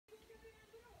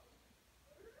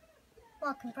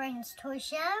Welcome to Bradens Toy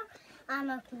Show. I'm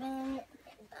opening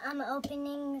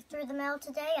through the mail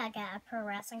today. I got a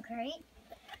pwcrate,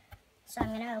 so I'm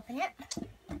going to open it.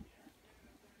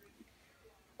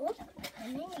 Oop,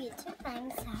 and then get two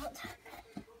things out.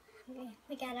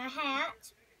 We got a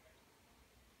hat.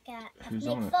 Got a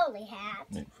Mick Foley hat.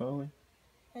 Mick Foley.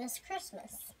 And it's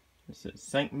Christmas. It says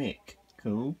Saint Mick.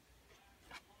 Cool.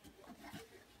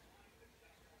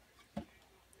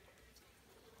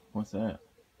 What's that?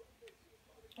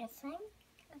 I think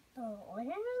a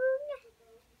balloon.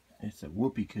 It's a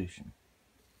whoopee cushion.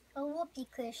 A whoopee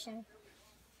cushion.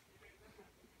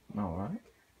 Alright.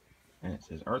 And it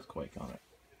says earthquake on it.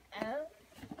 Oh.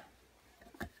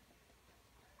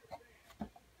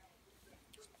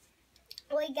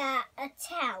 We got a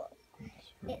towel.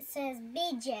 It says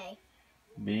BJ.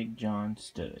 Big John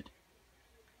Stud.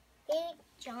 Big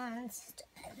John Stud.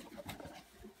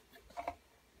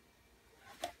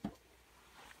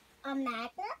 A magnet.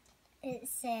 It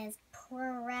says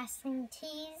Pro Wrestling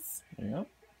Tees. Yep.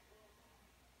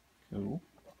 Cool.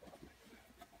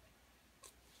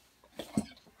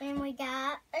 And we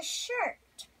got a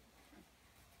shirt.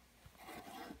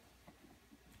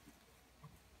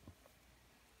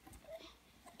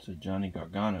 It's a Johnny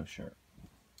Gargano shirt.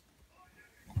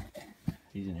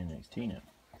 He's in NXT now.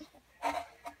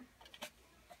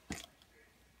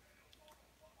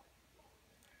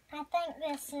 I think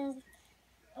this is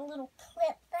a little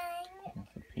clip thing.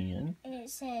 That's a pin. And it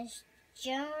says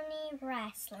Johnny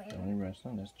Wrestling. Johnny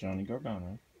Wrestling. That's Johnny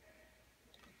Gargano.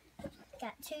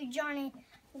 Got two Johnny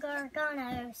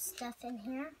Gargano stuff in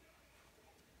here.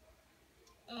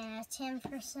 And a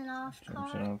 10% off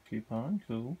card. 10% off coupon.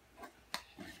 Cool.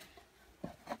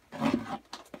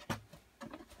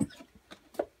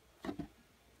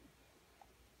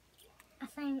 I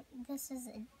think this is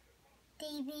a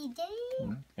DVD.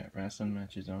 Got wrestling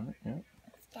matches on it. Yep.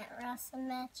 It's got wrestling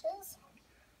matches.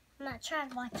 I might try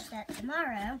to watch that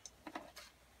tomorrow.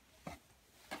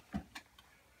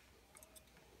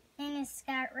 And it's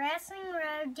got Wrestling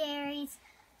Road Dairies,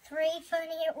 3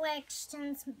 Funny at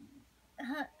Wexton's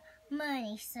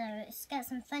money. So it's got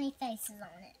some funny faces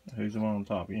on it. Who's the one on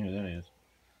top? You know who that is.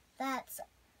 That's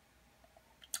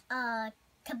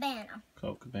Cabana.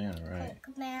 Colt Cabana, right. Colt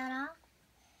Cabana.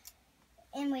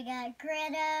 And we got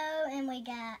Grito, and we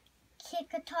got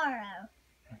Kikataro.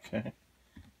 Okay.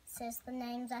 Says the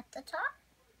names at the top.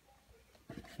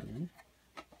 Cool.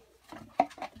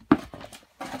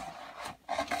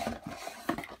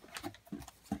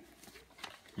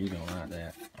 You don't like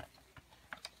that.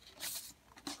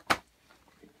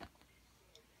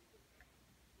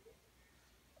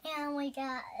 And we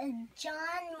got a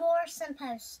John Morrison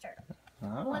poster.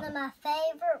 Ah. One of my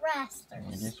favorite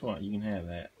wrestlers. And guess what? You can have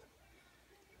that.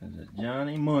 There's a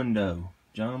Johnny Mundo,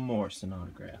 John Morrison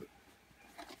autograph.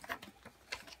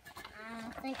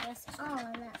 I think that's all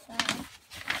on that side.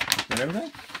 Is that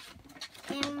everything?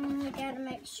 And we gotta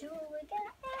make sure we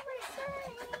got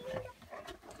everything.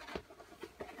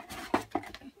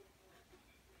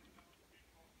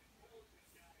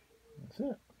 That's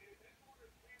it.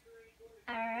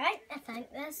 Alright, I think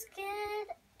that's good.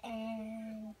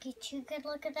 And get you a good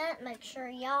look at that. Make sure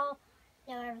y'all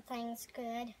know everything's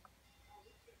good.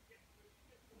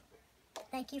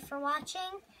 Thank you for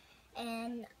watching.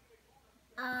 And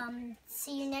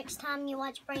see you next time you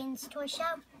watch Bradens Toy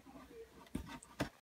Show.